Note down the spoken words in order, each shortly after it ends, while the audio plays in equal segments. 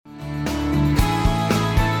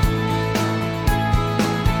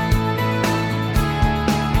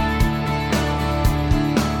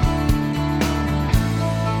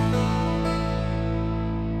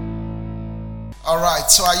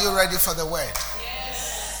so are you ready for the word?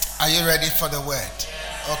 Yes. Are you ready for the word?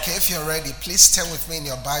 Yes. Okay, if you're ready, please turn with me in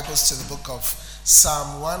your Bibles to the book of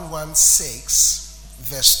Psalm 116,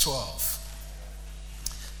 verse 12.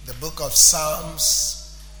 The book of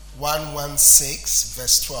Psalms 116,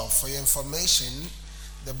 verse 12. For your information,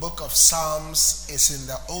 the book of Psalms is in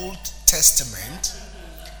the Old Testament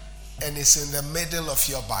and it's in the middle of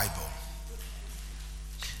your Bible.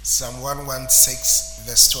 Psalm 116,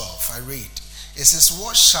 verse 12. I read. It says,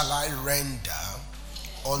 "What shall I render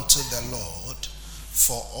unto the Lord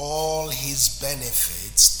for all his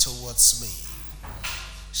benefits towards me?"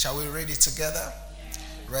 Shall we read it together?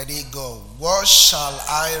 Ready, go. "What shall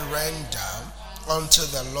I render unto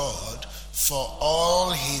the Lord for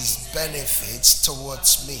all his benefits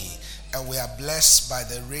towards me?" And we are blessed by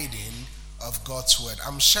the reading of God's word.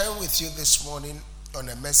 I'm sharing with you this morning on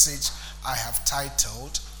a message I have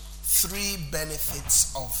titled, 3 Benefits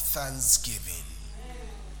of Thanksgiving.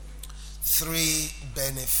 3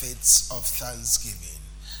 benefits of Thanksgiving.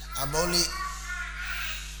 I'm only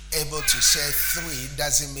able to share 3.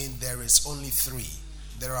 Doesn't mean there is only 3.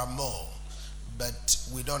 There are more. But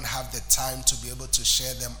we don't have the time to be able to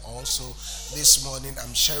share them all. So this morning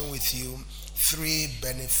I'm sharing with you 3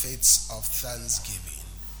 benefits of Thanksgiving.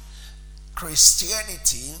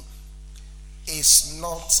 Christianity is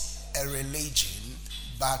not a religion,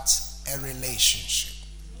 but a relationship.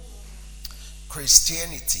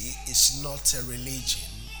 Christianity is not a religion,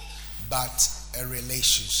 but a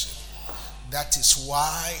relationship. That is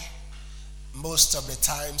why most of the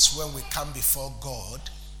times when we come before God,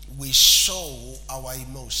 we show our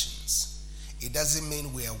emotions. It doesn't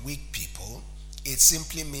mean we are weak people. It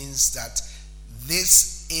simply means that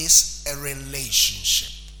this is a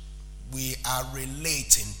relationship. We are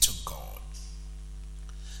relating to God.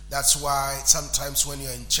 That's why sometimes when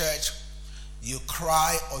you're in church, you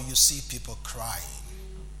cry or you see people crying.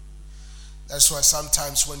 That's why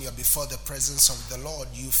sometimes when you're before the presence of the Lord,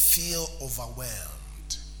 you feel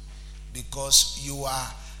overwhelmed because you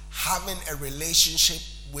are having a relationship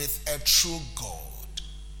with a true God.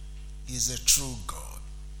 He's a true God.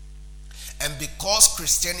 And because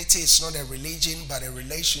Christianity is not a religion but a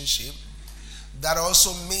relationship, that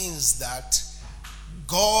also means that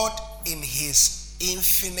God in his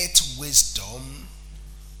infinite wisdom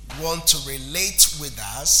want to relate with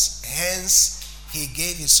us. Hence, he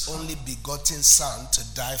gave his only begotten son to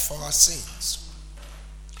die for our sins.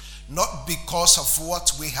 Not because of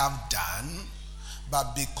what we have done,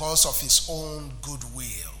 but because of his own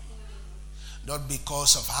goodwill. Not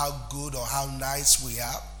because of how good or how nice we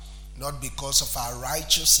are. Not because of our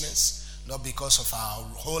righteousness. Not because of our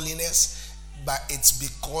holiness. But it's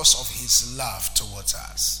because of his love towards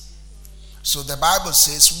us. So the Bible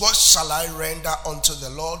says, "What shall I render unto the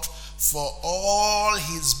Lord for all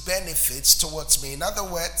his benefits towards me?" In other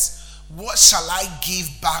words, what shall I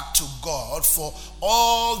give back to God for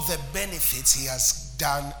all the benefits he has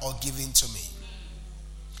done or given to me?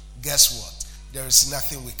 Guess what? There is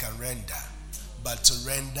nothing we can render but to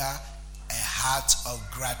render a heart of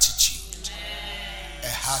gratitude,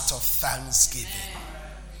 a heart of thanksgiving.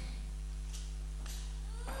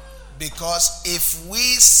 Because if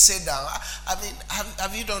we sit down,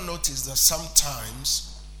 have you not noticed that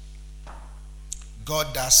sometimes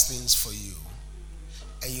God does things for you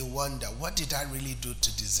and you wonder, what did I really do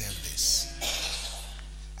to deserve this?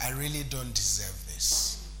 I really don't deserve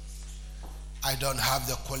this. I don't have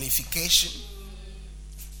the qualification.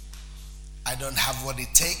 I don't have what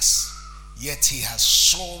it takes, yet he has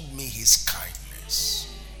shown me his kindness.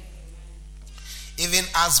 Even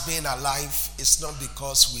us being alive is not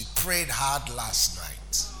because we prayed hard last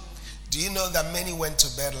night. Do you know that many went to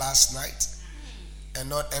bed last night and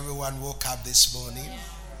not everyone woke up this morning?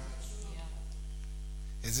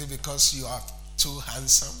 Is it because you are too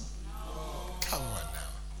handsome? Come on now.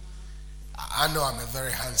 I know I'm a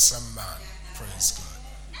very handsome man. Praise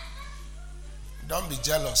God. Don't be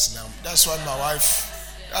jealous now. That's why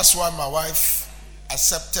my wife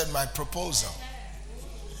accepted my proposal.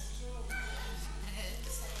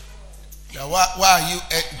 Now, why are you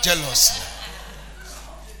jealous now?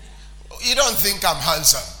 You don't think I'm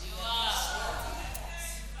handsome?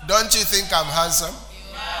 Don't you think I'm handsome?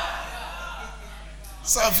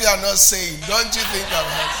 Some of you are not saying, don't you think I'm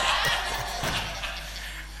handsome?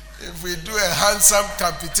 If we do a handsome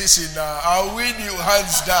competition now, I'll win you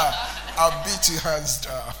hands down. I'll beat you hands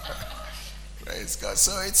down. Praise God.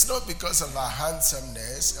 So it's not because of our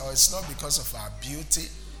handsomeness or it's not because of our beauty.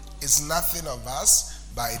 It's nothing of us.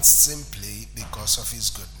 But it's simply because of his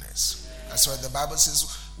goodness. That's why the Bible says,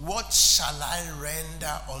 "What shall I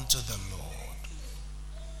render unto the Lord?"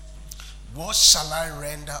 What shall I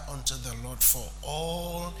render unto the Lord for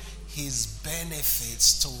all his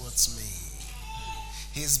benefits towards me?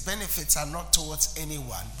 His benefits are not towards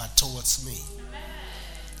anyone, but towards me.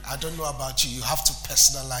 I don't know about you. You have to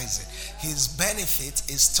personalize it. His benefit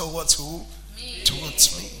is towards who? Me.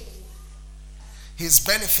 Towards me. His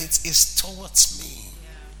benefit is towards me.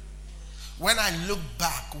 When I look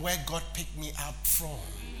back where God picked me up from,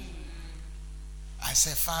 I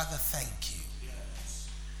say, Father, thank you.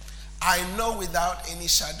 I know without any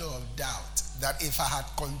shadow of doubt that if I had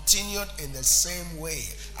continued in the same way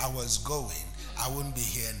I was going, I wouldn't be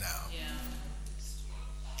here now.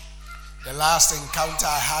 The last encounter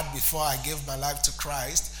I had before I gave my life to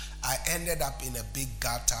Christ, I ended up in a big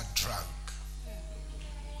gutter drunk.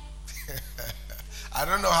 I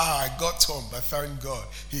don't know how I got home, but thank God,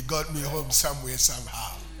 he got me home some way,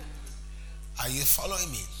 somehow. Are you following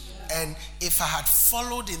me? And if I had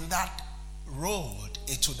followed in that road,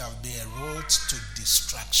 it would have been a road to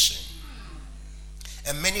destruction.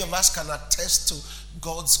 And many of us can attest to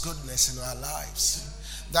God's goodness in our lives.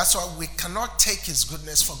 That's why we cannot take his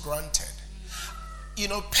goodness for granted. You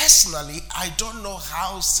know, personally, I don't know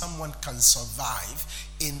how someone can survive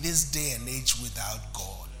in this day and age without God.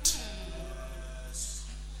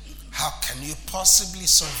 How can you possibly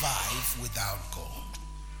survive without God?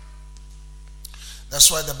 That's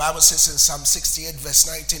why the Bible says in Psalm 68 verse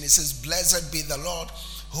 19, it says, Blessed be the Lord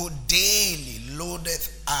who daily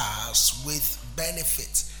loadeth us with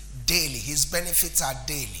benefits. Daily. His benefits are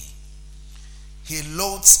daily. He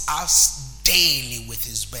loads us daily with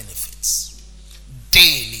his benefits.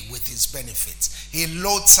 Daily with his benefits. He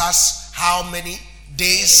loads us how many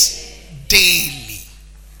days? Daily.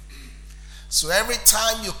 So every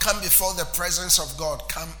time you come before the presence of God,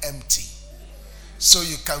 come empty. So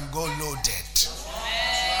you can go loaded.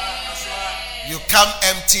 You come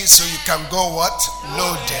empty so you can go what?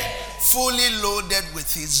 Loaded. Fully loaded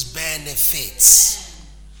with his benefits.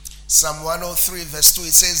 Psalm 103 verse 2,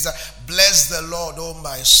 it says that, Bless the Lord, O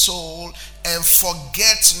my soul, and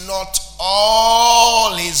forget not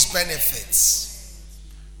all his benefits.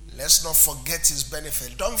 Let's not forget his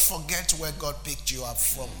benefit. Don't forget where God picked you up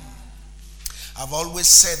from. I've always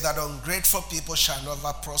said that ungrateful people shall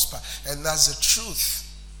never prosper. And that's the truth.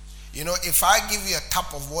 You know, if I give you a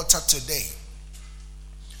cup of water today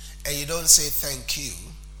and you don't say thank you,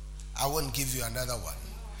 I won't give you another one.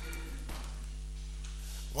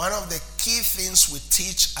 One of the key things we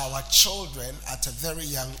teach our children at a very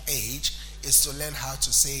young age is to learn how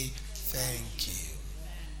to say thank you.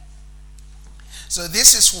 So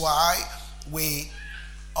this is why we,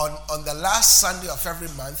 on the last Sunday of every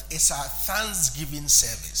month, it's our Thanksgiving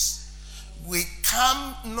service. We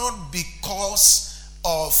come not because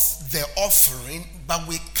of the offering, but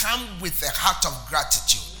we come with a heart of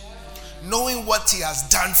gratitude, knowing what he has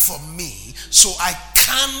done for me. So I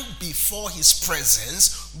come before his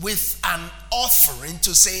presence with an offering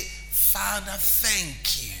to say, Father,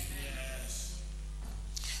 thank you.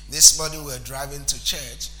 This morning we were driving to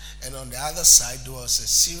church, and on the other side there was a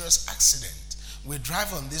serious accident. We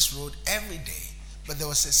drive on this road every day, but there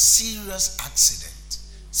was a serious accident,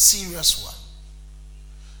 serious one.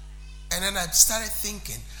 And then I started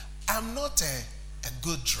thinking, I'm not a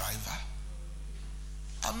good driver.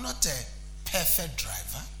 I'm not a perfect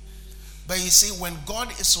driver. But you see, when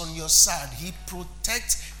God is on your side, he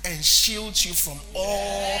protects and shields you from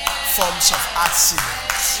all forms of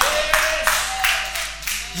accidents.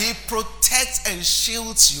 He protects and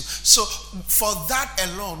shields you. So for that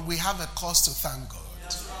alone, we have a cause to thank God.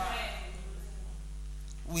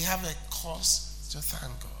 We have a cause to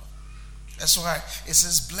thank God. That's why it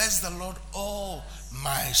says, Bless the Lord, oh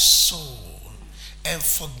my soul, and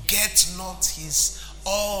forget not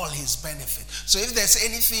all his benefits. So if there's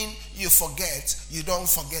anything you forget, you don't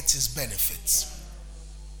forget his benefits.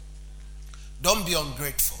 Don't be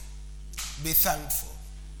ungrateful. Be thankful.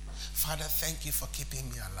 Father, thank you for keeping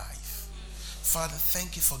me alive. Father,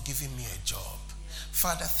 thank you for giving me a job.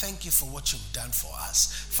 Father, thank you for what you've done for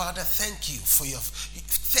us. Father, thank you for you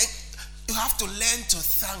have to learn to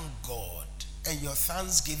thank God, and your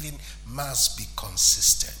thanksgiving must be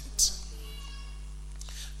consistent.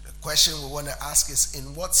 The question we want to ask is,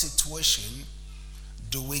 in what situation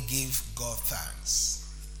do we give God thanks?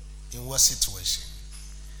 In what situation?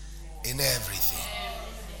 In everything.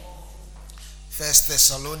 1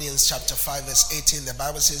 Thessalonians chapter 5 verse 18, the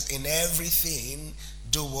Bible says, in everything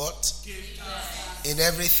do what? In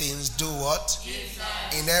everything do what?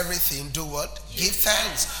 In everything do what? Give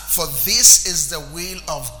thanks. For this is the will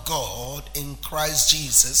of God in Christ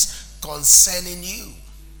Jesus concerning you.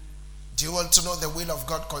 Do you want to know the will of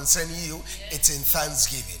God concerning you? It's in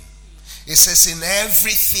thanksgiving. It says, in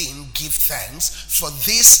everything give thanks, for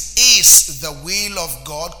this is the will of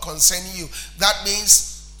God concerning you. That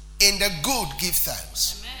means in the good, give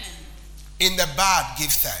thanks. Amen. In the bad,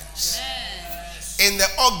 give thanks. Amen. In the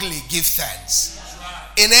ugly, give thanks.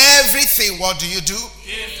 Right. In everything, what do? Give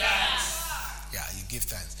thanks. Yeah, you give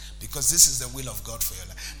thanks. Because this is the will of God for your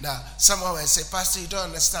life. Now, someone will say, Pastor, you don't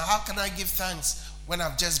understand. How can I give thanks when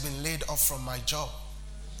I've just been laid off from my job?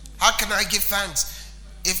 How can I give thanks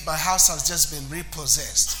if my house has just been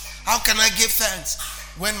repossessed? How can I give thanks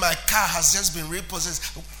when my car has just been repossessed?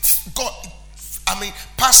 God,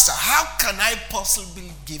 Pastor, how can I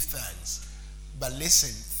possibly give thanks? But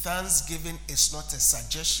listen, thanksgiving is not a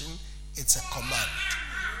suggestion, it's a command.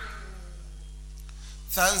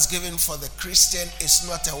 Thanksgiving for the Christian is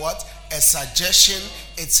not a what? A suggestion,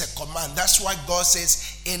 it's a command. That's why God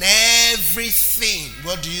says, in everything,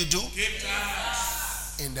 what do? Give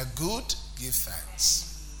thanks. In the good, give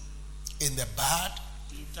thanks. In the bad,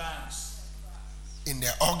 give thanks. In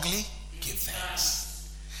the ugly, give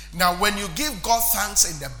thanks. Now, when you give God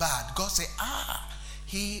thanks in the bad, God say,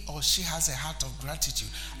 he or she has a heart of gratitude.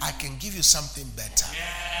 I can give you something better.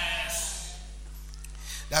 Yes.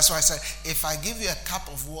 That's why I said, if I give you a cup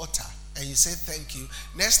of water and you say thank you,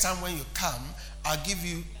 next time when you come, I'll give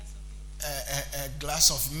you a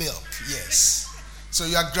glass of milk. Yes. So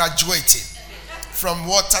you are graduating from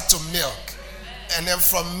water to milk, and then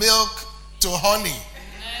from milk to honey.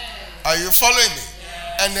 Are you following me?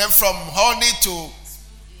 And then from honey to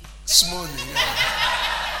smoothie.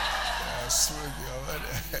 Smoothie.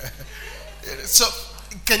 So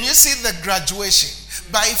can you see the graduation?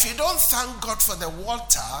 But if you don't thank God for the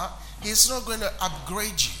water, He's not going to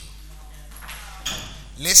upgrade you.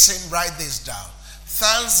 Listen, write this down.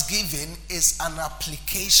 Thanksgiving is an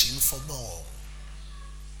application for more.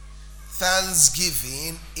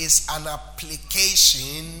 Thanksgiving is an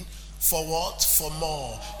application for what? For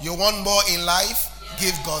more. You want more in life?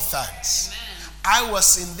 Give God thanks. Amen. I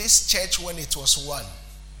was in this church when it was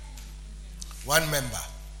one member.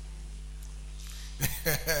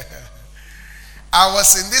 I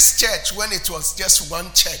was in this church when it was just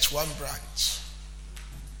one church, one branch.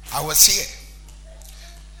 I was here.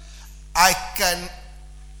 I can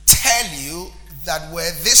tell you that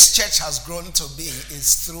where this church has grown to be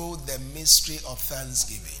is through the mystery of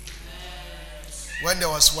thanksgiving. When there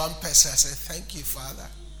was one person, I said, thank you, Father,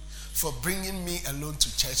 for bringing me alone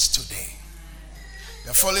to church today.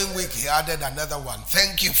 The following week, he added another one.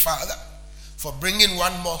 Thank you, Father, for bringing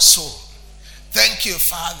one more soul. Thank you,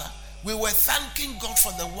 Father. We were thanking God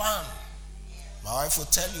for the one. My wife will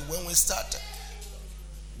tell you when we started.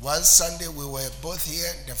 One Sunday, we were both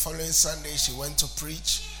here. The following Sunday, she went to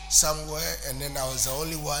preach somewhere, and then I was the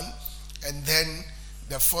only one. And then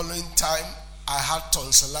the following time, I had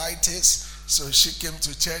tonsillitis. So she came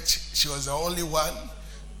to church. She was the only one.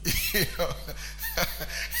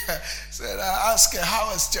 Said, I asked her, how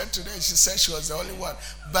was church today? She said she was the only one.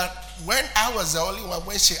 But when I was the only one,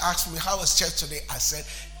 when she asked me, how was church today? I said,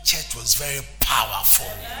 church was very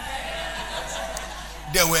powerful.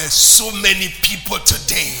 There were so many people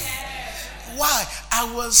today. Why? I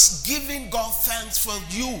was giving God thanks for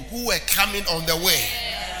you who were coming on the way.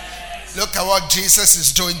 Look at what Jesus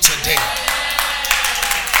is doing today.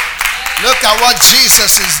 Look at what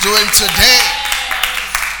Jesus is doing today.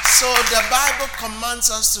 So the Bible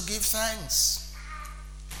commands us to give thanks.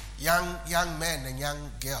 Young men and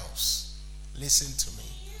young girls, listen to me.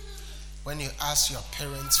 When you ask your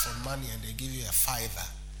parents for money and they give you a $5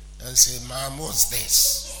 and say, Mom, what's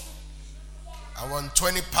this? I want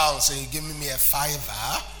 20 pounds and you give me a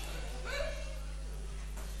 $5.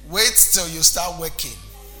 Wait till you start working.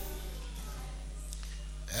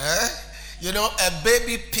 You know, a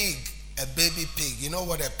baby pig. You know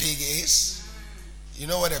what a pig is? You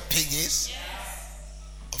know what a pig is? Yes.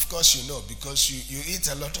 Of course you know, because you eat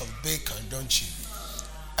a lot of bacon, don't you?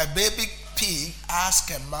 A baby pig asked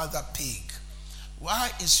a mother pig,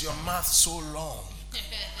 why is your mouth so long?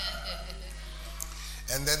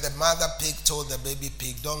 And then the mother pig told the baby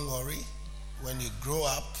pig, don't worry, when you grow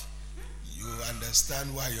up, you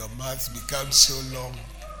understand why your mouth becomes so long.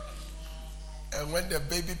 And when the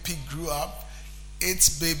baby pig grew up, its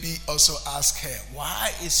baby also asked her,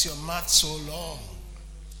 why is your mouth so long?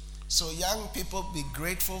 So young people, be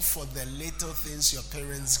grateful for the little things your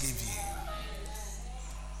parents give you.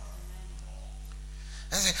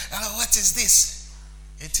 I say, oh, what is this?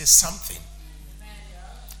 It is something.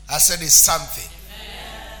 I said it's something.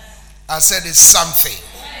 I said it's something.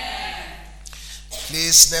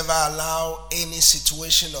 Please never allow any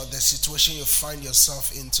situation or the situation you find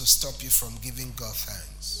yourself in to stop you from giving God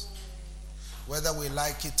thanks. Whether we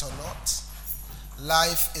like it or not,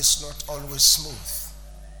 Life is not always smooth.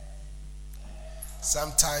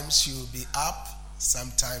 Sometimes you'll be up,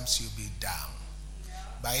 sometimes you'll be down.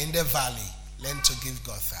 But in the valley, learn to give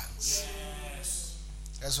God thanks.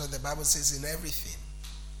 That's what the Bible says in everything.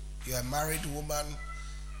 You're a married woman,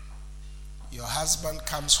 your husband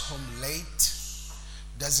comes home late,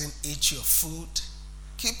 doesn't eat your food,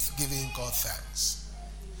 keep giving God thanks.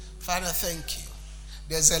 Father, thank you.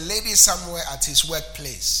 There's a lady somewhere at his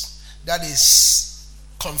workplace that is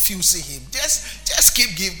confusing him.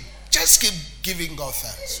 Just keep giving God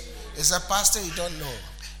thanks. He said, Pastor, you don't know.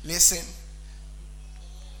 Listen,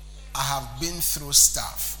 I have been through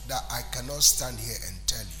stuff that I cannot stand here and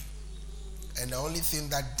tell you. And the only thing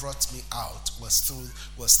that brought me out was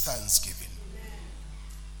thanksgiving.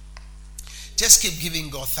 Just keep giving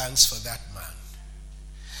God thanks for that man.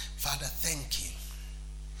 Father, thank you.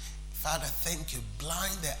 Father, thank you.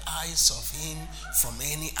 Blind the eyes of him from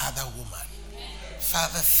any other woman.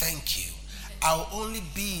 Father, thank you. I'll only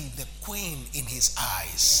be the queen in his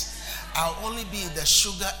eyes. I'll only be the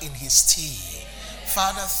sugar in his tea.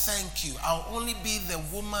 Father, thank you. I'll only be the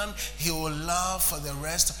woman he will love for the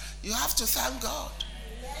rest. You have to thank God.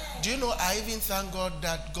 Do you know, I even thank God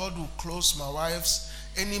that God will close my wife's.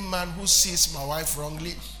 Any man who sees my wife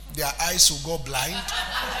wrongly, their eyes will go blind.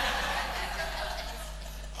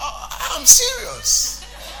 I'm serious.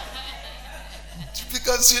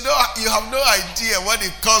 Because you have no idea what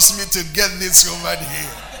it cost me to get this woman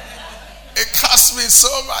here. It cost me so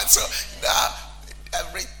much. So now,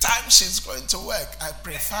 every time she's going to work, I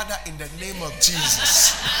pray, Father, in the name of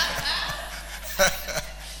Jesus.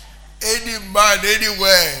 Any man,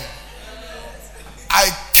 anywhere, I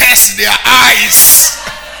curse their eyes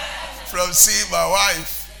from seeing my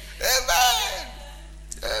wife. Amen.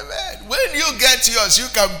 Amen. When you get yours, you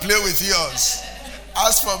can play with yours.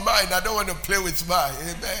 As for mine, I don't want to play with mine.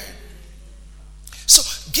 Amen. So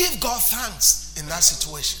give God thanks in that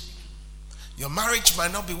situation. Your marriage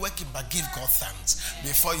might not be working, but give God thanks.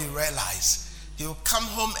 Before you realize, he'll come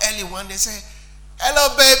home early one day and say,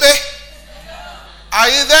 hello, baby. Are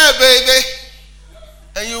you there, baby?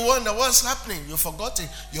 And you wonder what's happening. You've forgotten.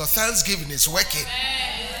 Your thanksgiving is working.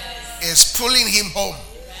 It's pulling him home.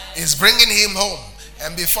 It's bringing him home.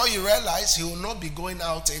 And before you realize, he will not be going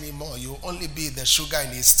out anymore. You will only be the sugar in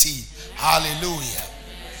his tea. Hallelujah.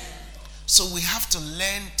 So we have to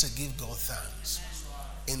learn to give God thanks.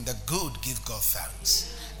 In the good, give God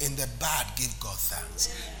thanks. In the bad, give God thanks.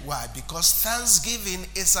 Why? Because thanksgiving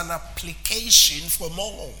is an application for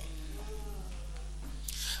more.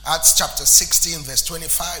 Acts chapter 16 verse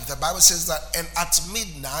 25, the Bible says that, and at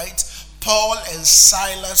midnight, Paul and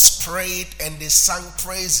Silas prayed and they sang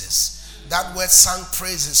praises. That word sang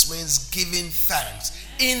praises means giving thanks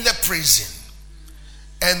in the prison.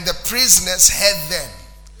 And the prisoners heard them.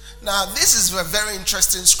 Now, this is a very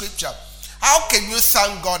interesting scripture. How can you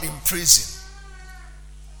thank God in prison?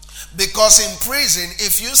 Because in prison,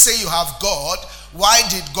 if you say you have God, why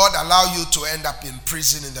did God allow you to end up in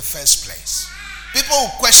prison in the first place? People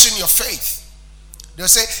will question your faith. They'll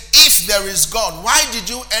say, if there is God, why did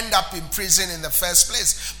you end up in prison in the first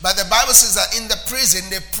place? But the Bible says that in the prison,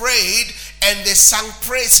 they prayed and they sang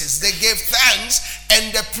praises. They gave thanks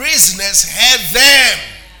and the prisoners heard them.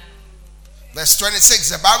 Verse 26,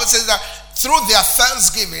 the Bible says that through their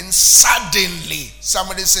thanksgiving, suddenly,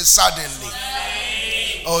 somebody says suddenly.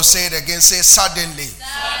 Oh, say it again, say suddenly.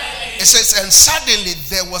 It says, and suddenly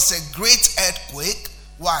there was a great earthquake.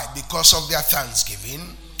 Why? Because of their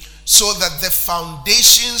thanksgiving. So that the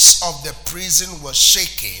foundations of the prison were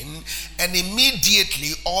shaken, and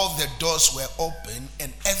immediately all the doors were open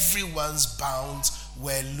and everyone's bonds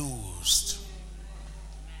were loosed.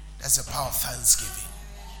 That's the power of thanksgiving.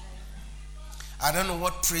 I don't know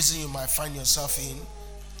what prison you might find yourself in.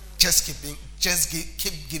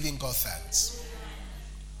 Keep giving God thanks.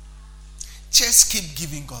 Just keep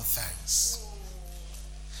giving God thanks.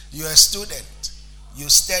 You're a student. You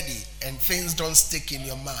study and things don't stick in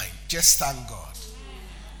your mind. Just thank God.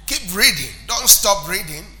 Keep reading. Don't stop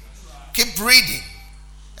reading. Keep reading.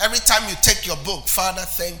 Every time you take your book, Father,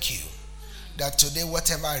 thank you that today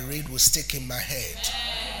whatever I read will stick in my head.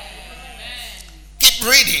 Keep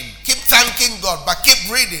reading. Keep thanking God. But keep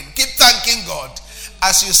reading. Keep thanking God.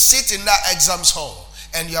 As you sit in that exams hall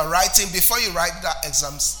and you're writing, before you write that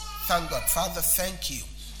exams, thank God. Father, thank you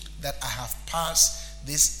that I have passed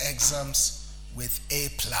these exams with A+.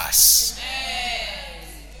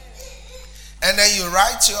 And then you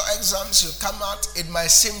write your exams, you come out, it might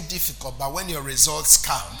seem difficult, but when your results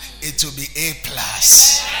come, it will be A+.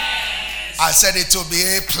 I said it will be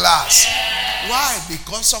A+. Why?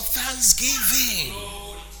 Because of thanksgiving.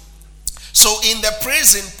 So in the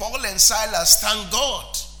prison, Paul and Silas thank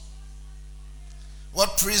God.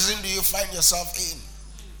 What prison do you find yourself in?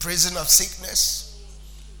 Prison of sickness?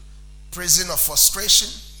 Prison of frustration?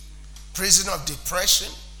 Prison of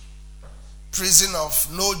depression? Prison of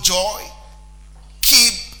no joy?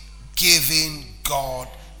 Keep giving God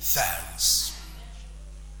thanks.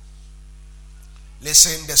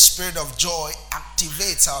 Listen, the spirit of joy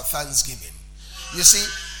activates our thanksgiving. You see,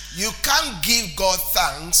 you can't give God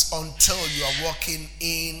thanks until you are walking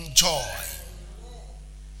in joy.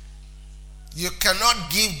 You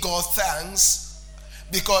cannot give God thanks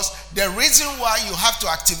because the reason why you have to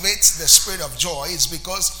activate the spirit of joy is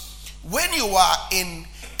because when you are in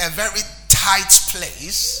a very tight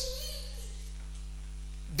place,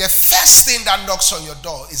 the first thing that knocks on your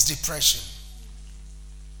door is depression.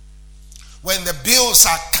 When the bills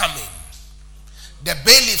are coming, the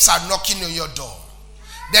bailiffs are knocking on your door,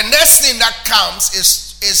 the next thing that comes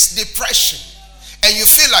is depression, and you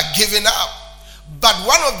feel like giving up. But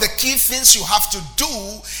one of the key things you have to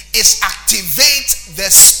do is activate the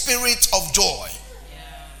spirit of joy.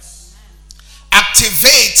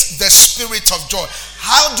 Activate the spirit of joy.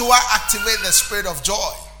 How do I activate the spirit of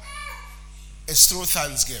joy? It's through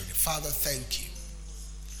thanksgiving. Father, thank you.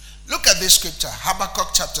 Look at this scripture,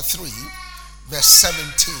 Habakkuk chapter 3, verse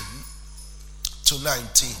 17 to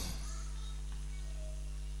 19.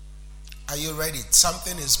 Are you ready?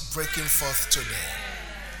 Something is breaking forth today.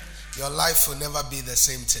 Your life will never be the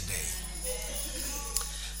same today.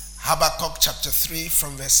 Habakkuk chapter 3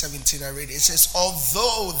 from verse 17, I read it. It says,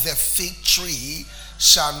 although the fig tree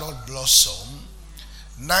shall not blossom,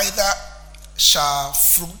 neither shall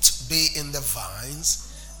fruit be in the vines,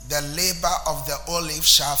 the labor of the olive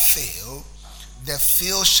shall fail, the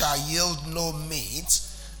field shall yield no meat,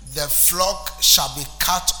 the flock shall be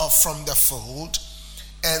cut off from the fold,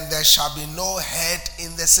 and there shall be no head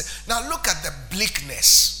in the sea. Now look at the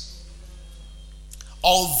bleakness.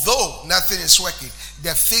 Although nothing is working,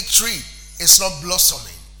 the fig tree is not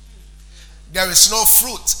blossoming, there is no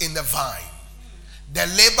fruit in the vine, the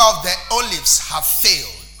labor of the olives have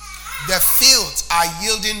failed, the fields are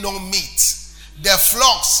yielding no meat, the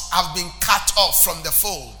flocks have been cut off from the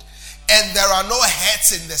fold, and there are no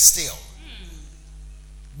heads in the stall.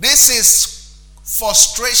 This is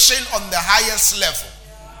frustration on the highest level.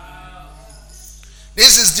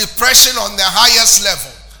 This is depression on the highest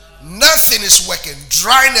level. Nothing is working.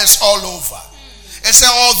 Dryness all over. It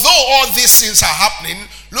says, although all these things are happening,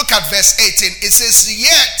 look at verse 18. It says,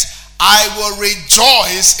 yet I will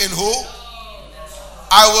rejoice in who?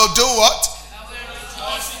 I will do what?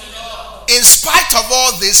 In spite of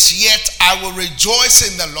all this, yet I will rejoice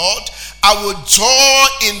in the Lord. I will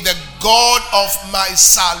joy in the God of my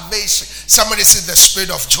salvation. Somebody say the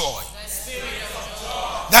spirit of joy.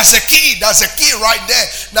 That's the key. That's the key right there.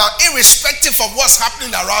 Now, irrespective of what's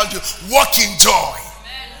happening around you, walk in joy.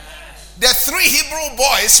 The 3 Hebrew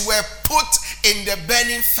boys were put in the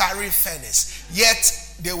burning fiery furnace,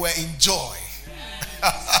 yet they were in joy.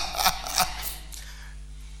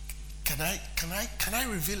 Can I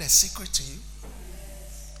reveal a secret to you?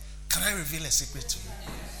 Can I reveal a secret to you?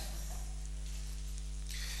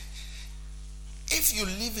 If you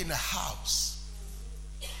live in a house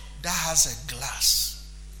that has a glass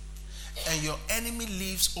and your enemy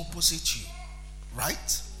lives opposite you,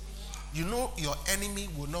 right? You know your enemy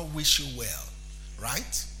will not wish you well,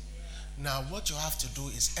 right? Now what you have to do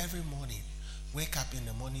is every morning, wake up in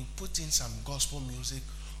the morning, put in some gospel music,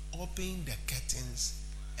 open the curtains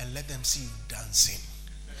and let them see you dancing.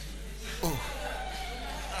 Oh.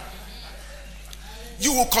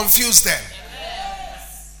 You will confuse them.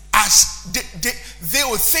 As they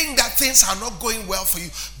will think that things are not going well for you,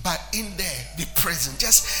 but in there, be present.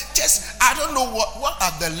 Just I don't know what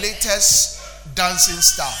are the latest dancing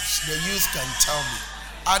styles. The youth can tell me.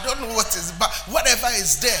 I don't know what is, but whatever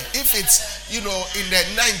is there. If it's, in the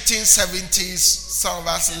 1970s, some of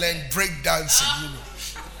us learned break dancing.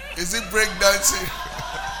 Is it break dancing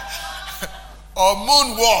or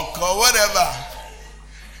moonwalk or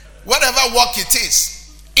whatever walk it is?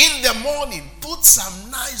 In the morning, put some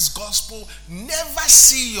nice gospel. Never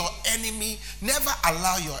see your enemy, never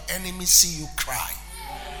allow your enemy see you cry.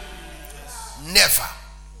 Never.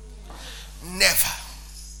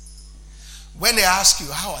 When they ask you,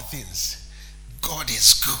 how are things? God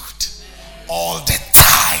is good. All the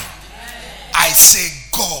time. I say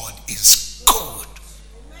God is good.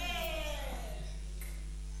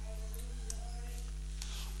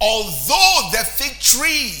 Although the fig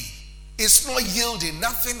tree is not yielding,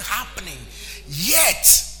 nothing happening, yet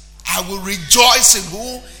I will rejoice in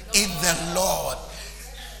who? In the Lord.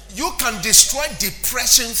 You can destroy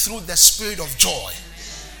depression through the spirit of joy.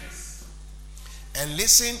 And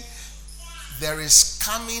listen, there is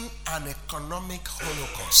coming an economic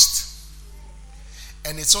holocaust.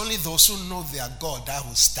 And it's only those who know their God that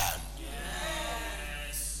will stand.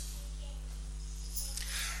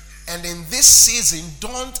 And in this season,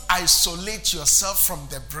 don't isolate yourself from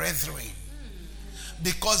the brethren,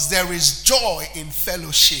 because there is joy in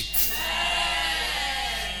fellowship.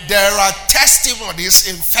 There are testimonies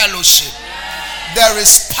in fellowship. There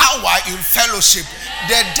is power in fellowship.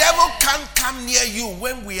 The devil can't come near you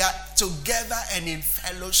when we are together and in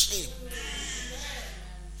fellowship.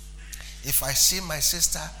 If I see my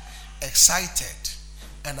sister excited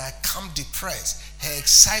and I come depressed, her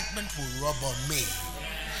excitement will rub on me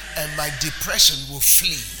and my depression will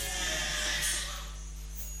flee.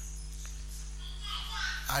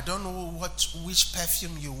 I don't know which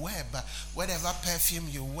perfume you wear, but whatever perfume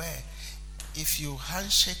you wear, if you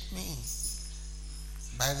handshake me,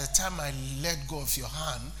 by the time I let go of your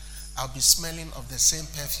hand, I'll be smelling of the same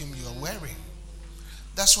perfume you're wearing.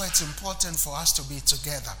 That's why it's important for us to be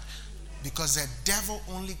together, because the devil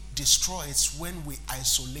only destroys when we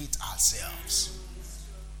isolate ourselves.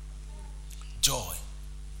 Joy.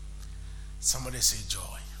 Somebody say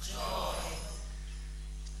joy. Joy.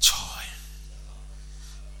 Joy.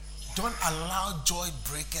 Don't allow joy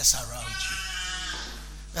breakers around you.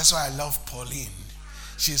 That's why I love Pauline.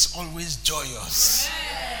 She's always joyous.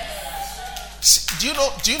 Do you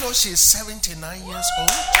know she's 79 years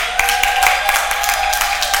old?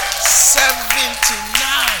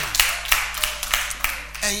 79.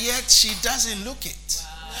 And yet she doesn't look it.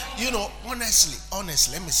 You know, honestly,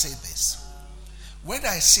 let me say this. When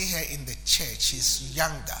I see her in the church, she's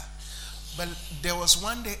younger. But there was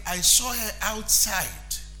one day I saw her outside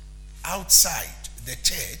the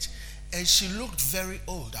church, and she looked very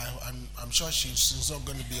old. I'm sure she's not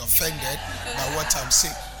going to be offended by what I'm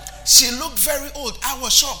saying. She looked very old. I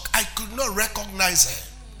was shocked. I could not recognize her.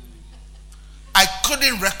 I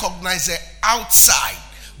couldn't recognize her outside,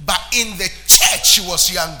 but in the church she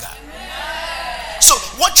was younger. So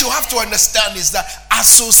what you have to understand is that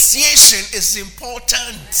association is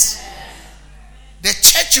important. The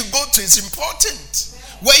church you go to is important.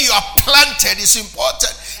 Where you are planted is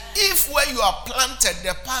important. If where you are planted,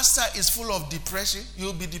 the pastor is full of depression,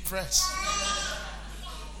 you'll be depressed.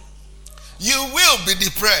 You will be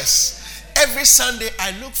depressed. Every Sunday,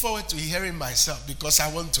 I look forward to hearing myself because I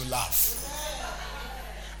want to laugh.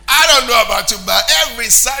 I don't know about you, but every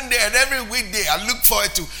Sunday and every weekday, I look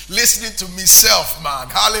forward to listening to myself, man.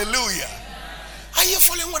 Hallelujah. Are you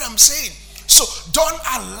following what I'm saying? So don't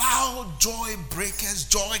allow joy breakers,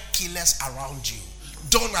 joy killers around you.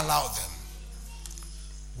 Don't allow them.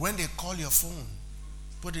 When they call your phone,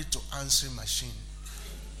 put it to answering machine.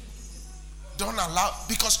 Don't allow,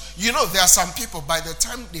 because you know there are some people, by the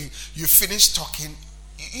time you finish talking,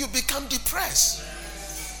 you become depressed.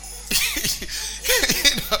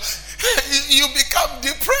 you become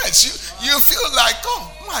depressed. You feel like,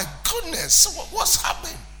 oh my goodness, what's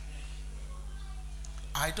happening?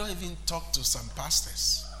 I don't even talk to some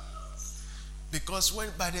pastors, because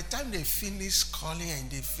by the time they finish calling and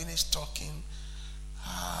they finish talking,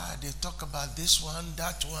 they talk about this one,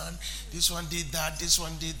 that one, this one did that, this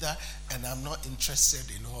one did that, and I'm not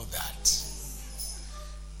interested in all that.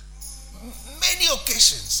 Many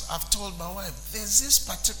occasions I've told my wife, there's this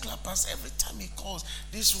particular pastor, every time he calls,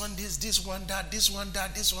 this one this one that, this one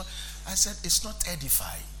that, this one. I said, it's not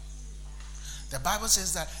edifying. The Bible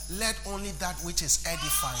says that let only that which is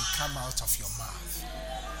edifying come out of your mouth.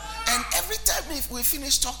 And every time we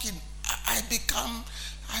finish talking, I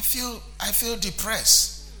feel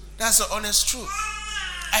depressed. That's the honest truth.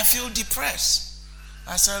 I feel depressed.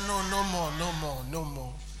 I said, no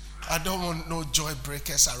more. I don't want no joy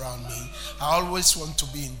breakers around me. I always want to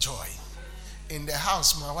be in joy. In the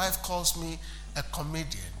house, my wife calls me a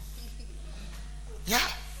comedian. Yeah.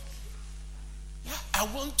 I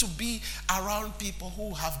want to be around people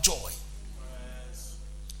who have joy.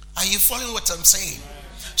 Are you following what I'm saying?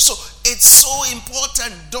 So it's so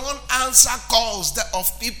important. Don't answer calls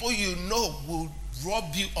of people you know will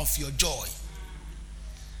rob you of your joy.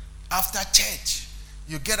 After church,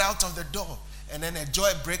 you get out of the door, and then a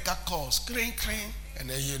joy breaker calls, cling, and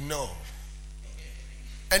then you know.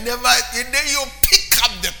 And then you pick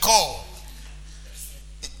up the call.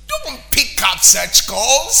 Don't pick up such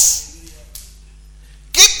calls.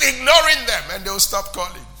 Keep ignoring them, and they'll stop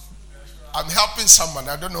calling. I'm helping someone.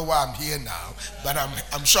 I don't know why I'm here now, but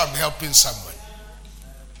I'm sure I'm helping someone.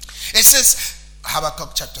 It says,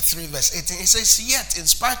 Habakkuk chapter 3 verse 18, it says, yet in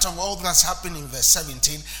spite of all that's happening in verse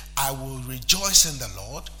 17, I will rejoice in the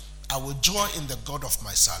Lord. I will joy in the God of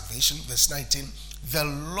my salvation. Verse 19, the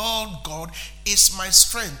Lord God is my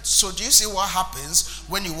strength. So do you see what happens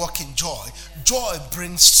when you walk in joy? Joy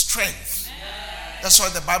brings strength. That's why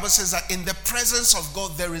the Bible says that in the presence of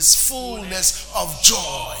God there is fullness of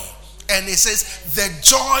joy. And it says, the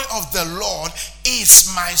joy of the Lord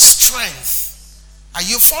is my strength. Are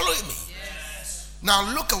you following me? Yes.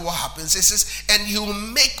 Now look at what happens. It says, and he will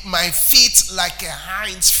make my feet like a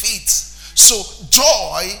hind's feet. So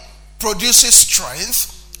joy produces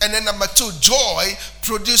strength. And then number 2, joy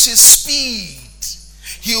produces speed.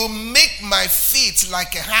 He will make my feet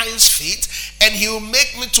like a hind's feet, and he will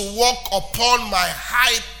make me to walk upon my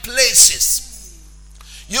high places.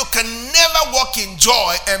 You can never walk in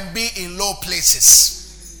joy and be in low places.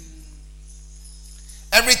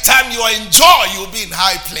 Every time you are in joy, you'll be in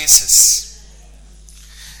high places.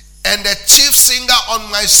 And the chief singer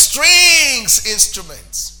on my strings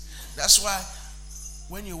instruments. That's why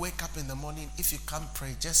when you wake up in the morning, if you can't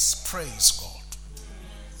pray, just praise God.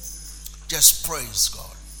 Just praise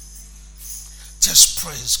God. Just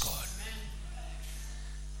praise God.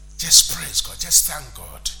 Just praise God. Just thank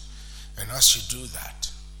God. And as you do that,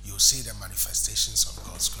 you'll see the manifestations of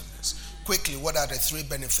God's goodness. Quickly, what are the 3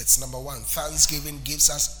 benefits? Number 1, thanksgiving gives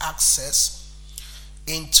us access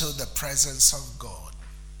into the presence of God.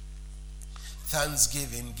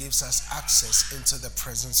 Thanksgiving gives us access into the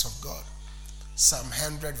presence of God. Psalm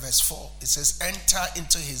 100 verse 4, it says, enter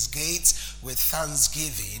into his gates with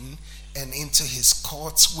thanksgiving and into his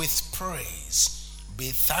courts with praise. Be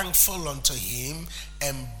thankful unto him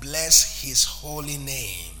and bless his holy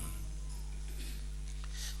name.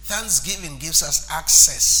 Thanksgiving gives us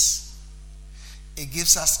access. It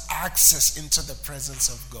gives us access into the presence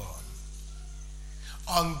of God.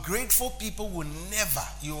 Ungrateful people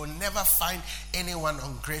you will never find anyone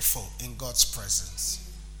ungrateful in God's presence.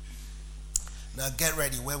 Now get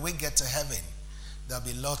ready. When we get to heaven, there'll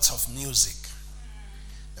be lots of music.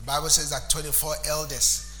 The Bible says that 24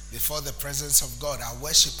 elders before the presence of God are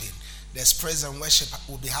worshiping. There's praise and worship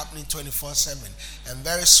will be happening 24/7. And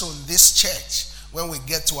very soon this church, when we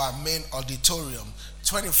get to our main auditorium,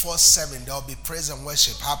 24/7 there'll be praise and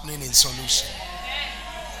worship happening in Solution.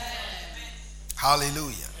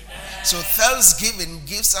 Hallelujah. So thanksgiving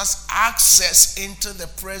gives us access into the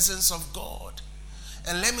presence of God.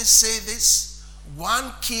 And let me say this.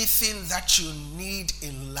 One key thing that you need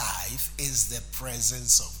in life is the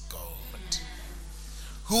presence of God.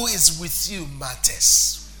 Who is with you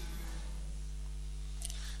matters.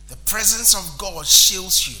 The presence of God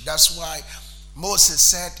shields you. That's why Moses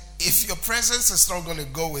said, if your presence is not going to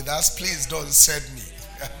go with us, please don't send me.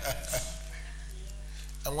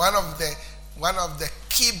 And one of the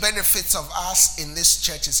key benefits of us in this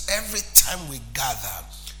church is every time we gather,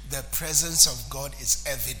 the presence of God is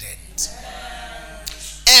evident.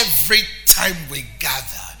 Every time we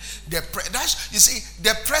gather, you see,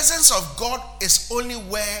 the presence of God is only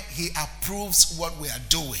where he approves what we are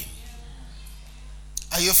doing.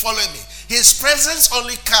 Are you following me? His presence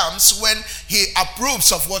only comes when he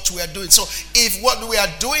approves of what we are doing. So if what we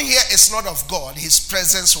are doing here is not of God, his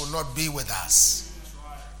presence will not be with us.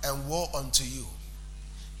 And woe unto you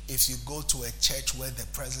if you go to a church where the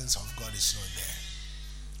presence of God is not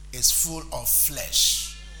there. It's full of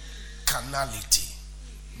flesh, carnality,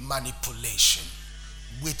 manipulation,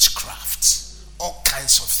 witchcraft, all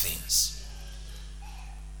kinds of things.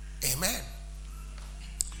 Amen.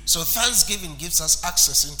 So thanksgiving gives us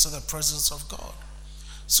access into the presence of God.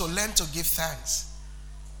 So learn to give thanks.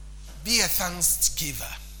 Be a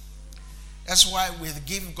thanksgiver. That's why we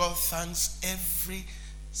give God thanks every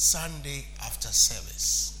Sunday after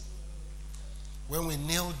service. When we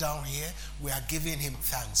kneel down here, we are giving him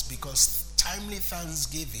thanks, because timely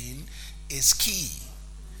thanksgiving is key.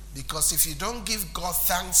 Because if you don't give God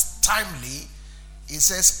thanks timely, he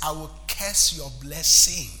says, I will curse your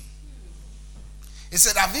blessing. He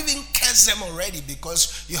said, I've even cursed them already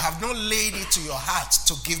because you have not laid it to your heart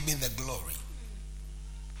to give me the glory.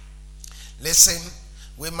 Listen,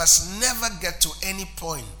 we must never get to any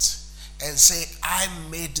point and say, I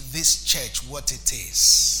made this church what it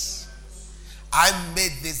is. I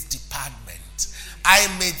made this department.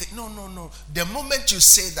 No. The moment you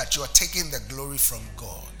say that, you are taking the glory from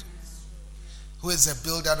God. Who is the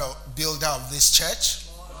builder of this church?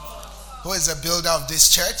 Who is the builder of this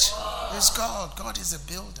church? It's God. God is a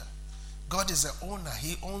builder. God is the owner.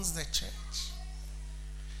 He owns the church.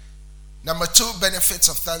 Number 2 benefits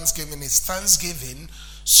of thanksgiving is thanksgiving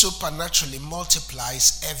supernaturally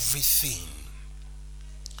multiplies everything.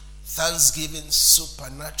 Thanksgiving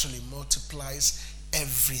supernaturally multiplies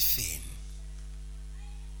everything.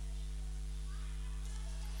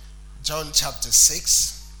 John chapter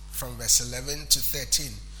 6 from verse 11 to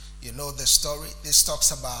 13. You know the story. This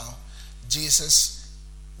talks about Jesus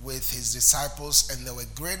with his disciples, and there were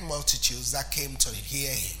great multitudes that came to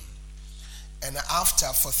hear him. And after,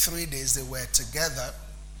 for 3 days, they were together.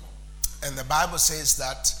 And the Bible says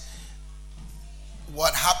that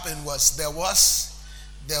what happened was there was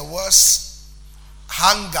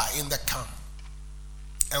hunger in the camp.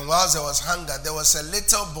 And whilst there was hunger, there was a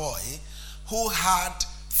little boy who had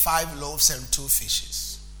 5 loaves and 2 fishes.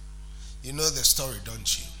 You know the story,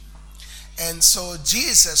 don't you? And so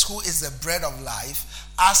Jesus, who is the bread of life,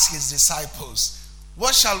 asked his disciples,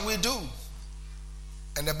 what shall we do?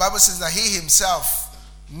 And the Bible says that he himself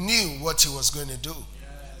knew what he was going to do.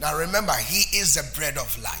 Now remember, he is the bread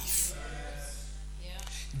of life.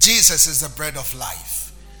 Jesus is the bread of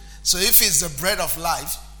life. So if he's the bread of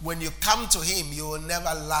life, when you come to him, you will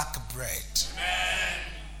never lack bread. Amen.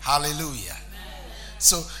 Hallelujah. Amen.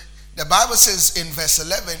 So the Bible says in verse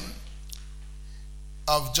 11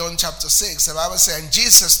 of John chapter 6, the Bible says, and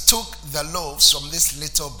Jesus took the loaves from this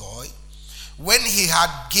little boy when he had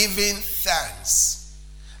given thanks.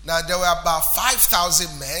 Now there were about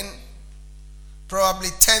 5,000 men, probably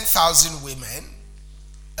 10,000 women,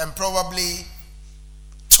 and probably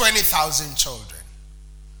 20,000 children.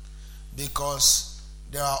 Because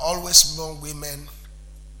there are always more women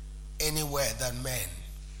anywhere than men,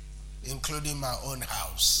 including my own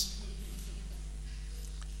house.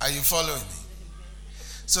 Are you following me?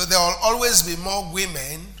 So there will always be more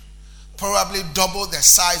women, probably double the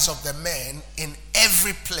size of the men in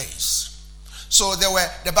every place. So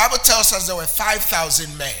the Bible tells us there were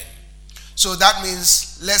 5,000 men. So that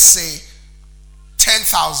means, let's say,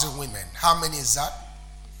 10,000 women. How many is that?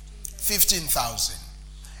 15,000.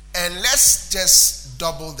 And let's just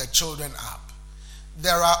double the children up.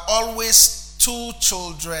 There are always 2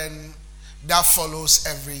 children that follows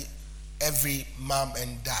every mom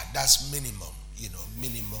and dad. That's minimum.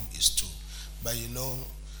 Minimum is 2. But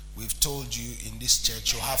we've told you in this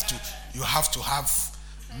church you have to have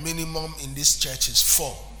minimum in this church is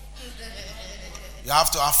 4. You have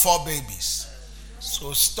to have 4 babies.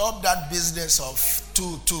 So stop that business of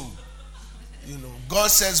 2. God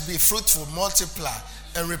says be fruitful, multiply,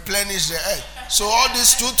 and replenish the earth. So all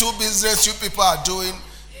this 2 business you people are doing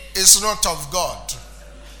is not of God.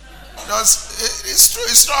 It's true,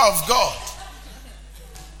 it's not of God.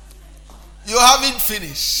 You haven't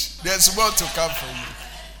finished. There's more to come from you.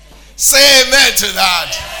 Say amen to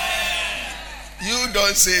that. You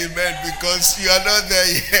don't say amen because you are not there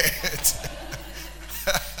yet.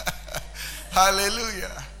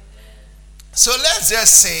 Hallelujah. So let's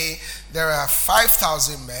just say there are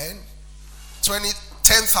 5,000 men,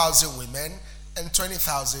 10,000 women, and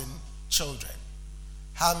 20,000 children.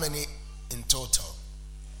 How many in total?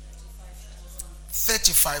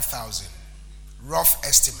 35,000. Rough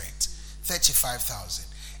estimate. 35,000.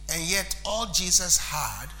 And yet all Jesus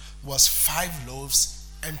had was 5 loaves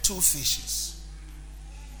and 2 fishes.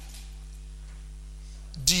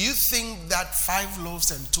 Do you think that 5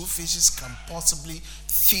 loaves and 2 fishes can possibly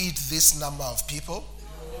feed this number of people?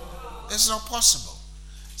 No. It's not possible.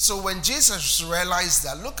 So when Jesus realized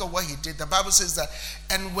that, look at what he did. The Bible says that,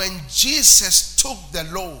 and when Jesus took the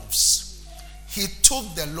loaves, he took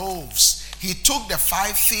the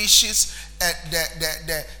 5 fishes,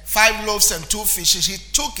 the 5 loaves and 2 fishes, he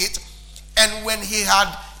took it, and when he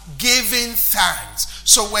had given thanks.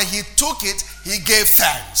 So when he took it, he gave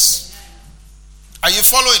thanks. Are you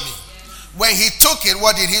following me? When he took it,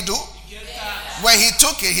 what did he do? When he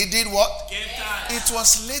took it, he did what? It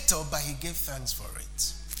was little, but he gave thanks for it.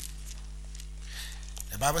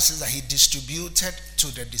 The Bible says that he distributed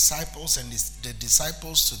to the disciples, and the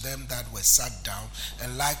disciples to them that were sat down,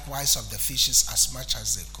 and likewise of the fishes as much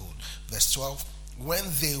as they could. Verse 12, when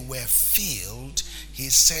they were filled, he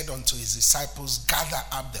said unto his disciples, gather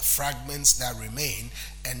up the fragments that remain,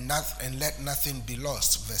 and let nothing be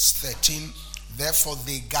lost. Verse 13, therefore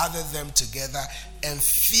they gathered them together and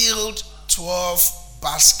filled 12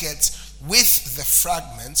 baskets with the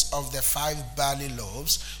fragments of the 5 barley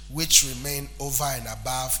loaves, which remained over and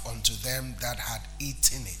above unto them that had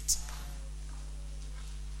eaten it.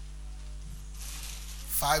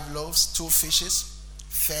 5 loaves, 2 fishes,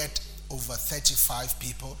 fed over 35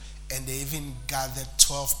 people, and they even gathered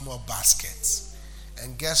 12 more baskets.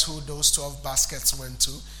 And guess who those 12 baskets went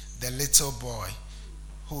to? The little boy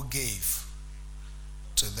who gave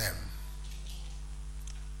to them.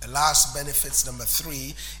 The last benefits, number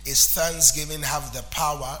 3, is thanksgiving have the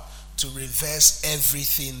power to reverse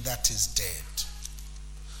everything that is dead.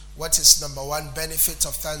 What is number 1 benefit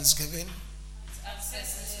of thanksgiving?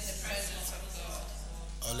 Access into the presence of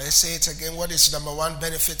God. Or let's say it again. What is number 1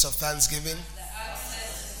 benefit of thanksgiving? The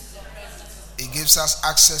access to It gives us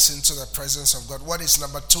access into the presence of God. What is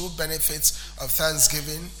number 2 benefits of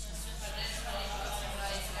thanksgiving?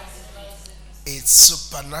 It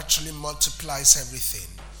supernaturally multiplies everything.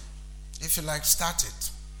 If you like, start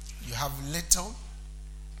it. You have little,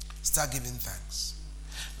 start giving thanks.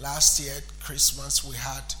 Last year, Christmas, we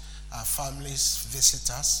had our families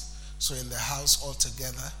visit us. So in the house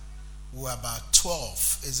altogether, we were about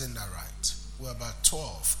 12. Isn't that right? We were about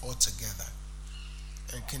 12 altogether.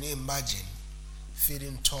 And can you imagine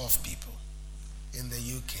feeding 12 people in the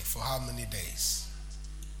UK for how many days?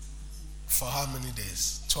 For how many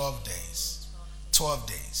days? 12 days. 12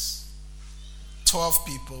 days. 12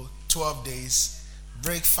 people, 12 days,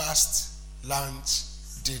 breakfast, lunch,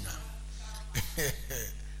 dinner.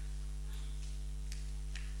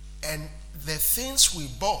 And the things we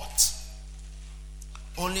bought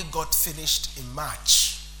only got finished in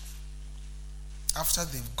March. After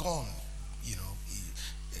they've gone,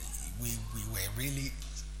 we were really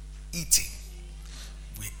eating.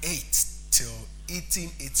 We ate till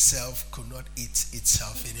eating itself could not eat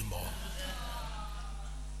itself anymore.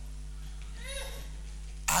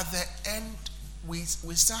 At the end, we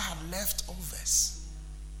still had leftovers.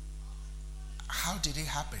 How did it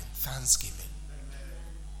happen? Thanksgiving.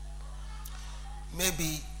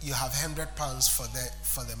 Maybe you have £100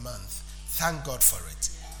 for the month. Thank God for it.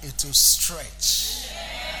 It will stretch.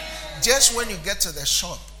 Just when you get to the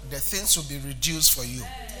shop, the things will be reduced for you.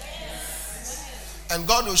 And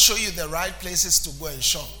God will show you the right places to go and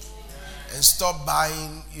shop. And stop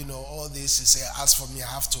buying, all this. You say, as for me, I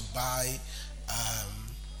have to buy,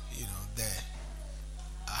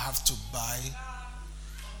 I have to buy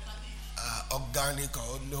organic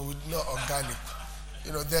or no, not organic.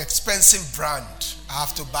 The expensive brand. I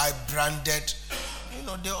have to buy branded.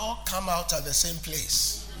 They all come out at the same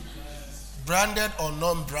place. Branded or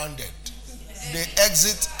non-branded. They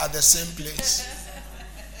exit at the same place.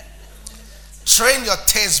 Train your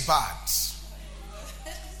taste buds.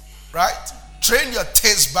 Right? Train your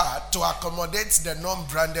taste bud to accommodate the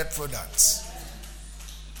non-branded products.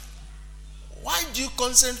 Why do you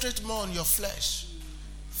concentrate more on your flesh?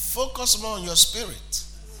 Focus more on your spirit.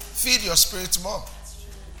 Feed your spirit more.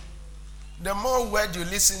 The more word you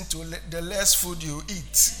listen to, the less food you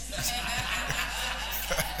eat.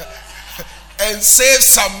 And save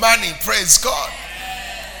some money, praise God.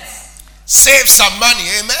 Save some money,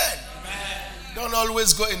 amen. Don't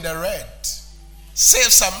always go in the red.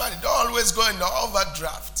 Save some money. Don't always go in the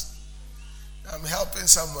overdraft. I'm helping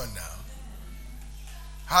someone now.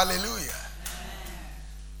 Hallelujah.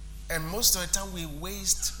 And most of the time we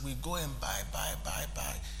waste, we go and buy.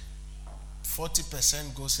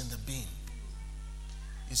 40% goes in the bin.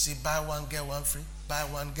 You see, buy one, get one free. Buy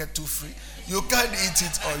one, get two free. You can't eat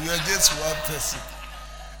it or you're just one person.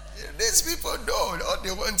 These people don't. All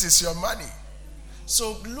they want is your money.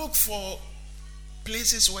 So look for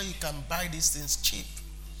places where you can buy these things cheap.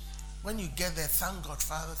 When you get there, thank God,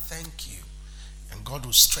 Father, thank you. And God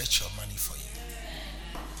will stretch your money for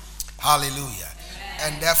you. Hallelujah.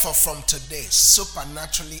 And therefore from today,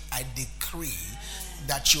 supernaturally, I decree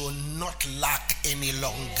that you will not lack any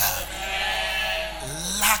longer.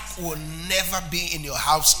 Lack will never be in your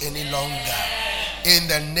house any longer. In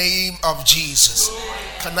the name of Jesus.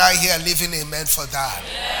 Can I hear a living amen for that?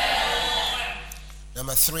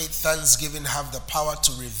 Number 3, thanksgiving have the power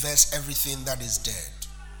to reverse everything that is dead.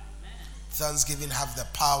 Thanksgiving have the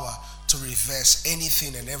power to reverse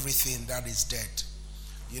anything and everything that is dead.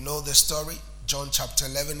 You know the story? John chapter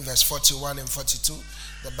 11 verse 41 and 42.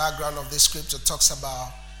 The background of this scripture talks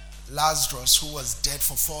about Lazarus who was dead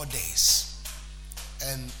for 4 days.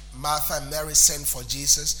 And Martha and Mary sent for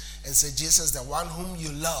Jesus and said, Jesus, the one whom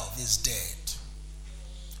you love is dead.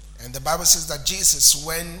 And the Bible says that Jesus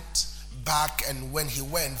went back, and when he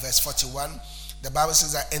went, verse 41, the Bible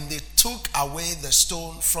says that, and they took away the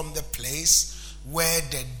stone from the place where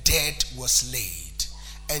the dead was laid.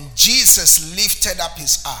 And Jesus lifted up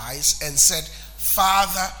his eyes and said,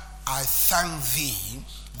 Father, I thank thee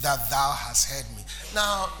that thou hast heard me.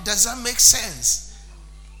 Now, does that make sense?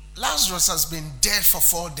 Lazarus has been dead for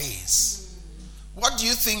 4 days. What do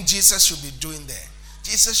you think Jesus should be doing there?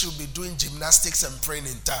 Jesus should be doing gymnastics and praying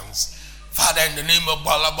in tongues. Father, in the name of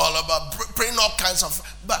blah, blah, blah, praying all kinds of.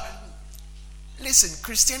 But listen,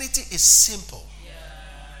 Christianity is simple.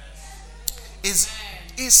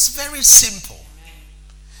 It's very simple.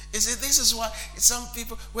 You see, this is why some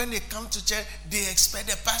people, when they come to church, they expect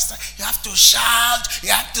the pastor, you have to shout, you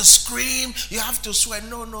have to scream, you have to sweat.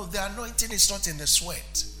 No, the anointing is not in the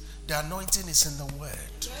sweat. The anointing is in the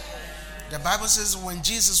word. The Bible says when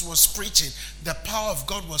Jesus was preaching, the power of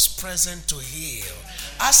God was present to heal.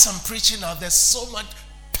 As I'm preaching now, there's so much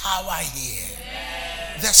power here.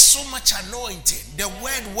 There's so much anointing. The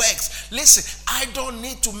word works. Listen, I don't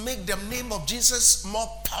need to make the name of Jesus more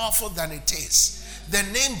powerful than it is. The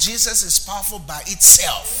name Jesus is powerful by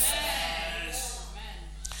itself.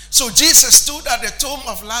 So Jesus stood at the tomb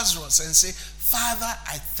of Lazarus and said, Father,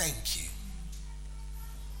 I thank you.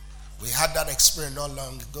 We had that experience not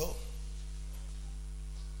long ago.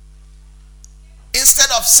 Instead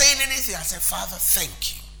of saying anything, I said, Father,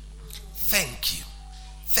 thank you. Thank you.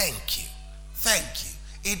 Thank you. Thank you.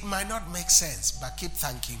 It might not make sense, but keep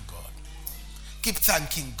thanking God. Keep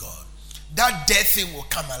thanking God. That dead thing will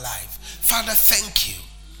come alive. Father, thank you.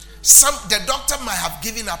 The doctor might have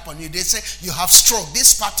given up on you. They say, you have stroke.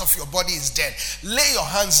 This part of your body is dead. Lay your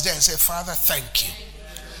hands there and say, Father, thank you.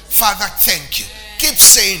 Father, thank you. Keep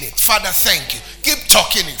saying it. Father, thank you. Keep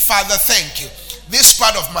talking it. Father, thank you. This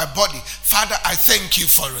part of my body, Father, I thank you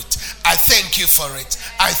for it. I thank you for it.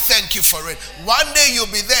 I thank you for it. One day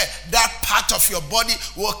you'll be there. That part of your body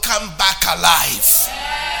will come back alive.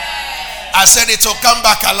 I said it will come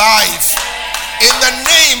back alive. In the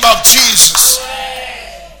name of Jesus.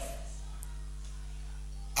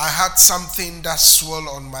 I had something that swelled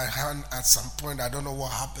on my hand at some point. I don't know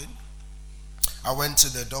what happened. I went to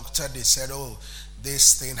the doctor. They said, oh,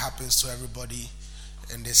 this thing happens to everybody.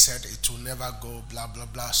 And they said it will never go, blah, blah,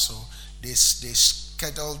 blah. So they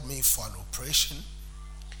scheduled me for an operation.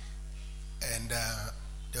 And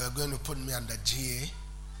they were going to put me under GA.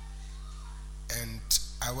 And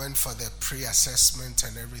I went for the pre-assessment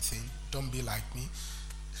and everything. Don't be like me.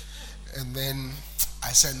 And then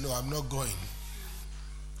I said, no, I'm not going.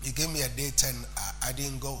 He gave me a date and I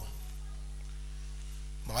didn't go.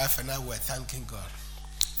 My wife and I were thanking God.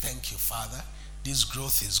 Thank you, Father. This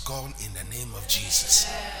growth is gone in the name of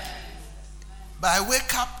Jesus. But I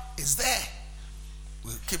wake up, it's there.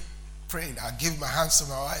 We'll keep praying. I give my hands to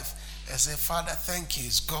my wife and say, Father, thank you,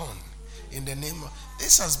 it's gone. In the name of...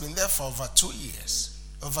 This has been there for over 2 years.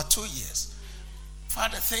 Over 2 years.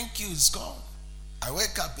 Father, thank you, it's gone. I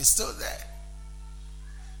wake up, it's still there.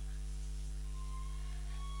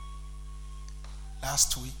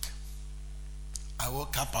 Last week, I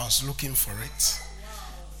woke up, I was looking for it.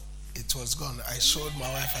 It was gone. I showed my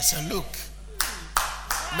wife, I said, look,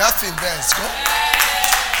 nothing there, it's gone.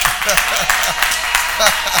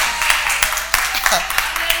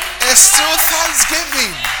 It's through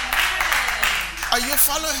Thanksgiving. Are you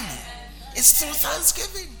following me? It's through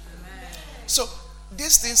Thanksgiving. So,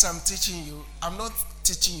 these things I'm teaching you, I'm not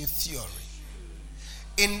teaching you theory.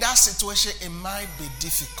 In that situation, it might be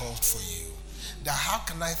difficult for you. That how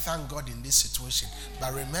can I thank God in this situation?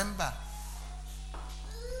 But remember,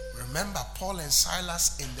 Paul and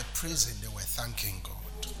Silas in the prison, they were thanking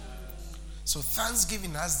God. So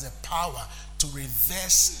thanksgiving has the power to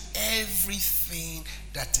reverse everything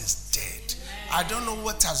that is dead. I don't know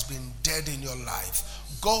what has been dead in your life.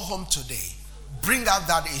 Go home today. Bring out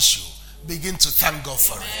that issue. Begin to thank God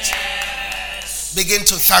for it. Begin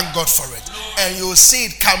to thank God for it. And you'll see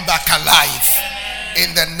it come back alive.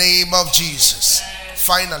 In the name of Jesus.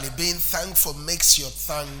 Finally, being thankful makes your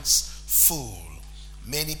thanks full.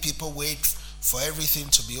 Many people wait for everything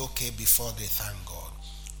to be okay before they thank God.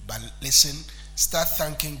 But listen, start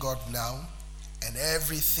thanking God now, and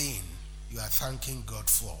everything you are thanking God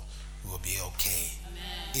for will be okay.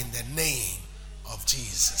 Amen. In the name of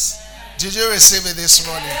Jesus. Did you receive it this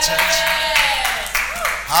morning, church?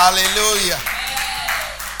 Hallelujah.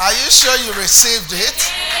 Are you sure you received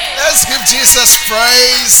it? Let's give Jesus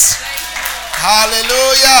praise.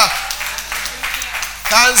 Hallelujah.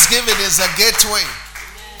 Thanksgiving is a gateway.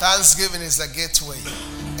 Thanksgiving is a gateway.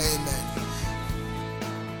 Amen.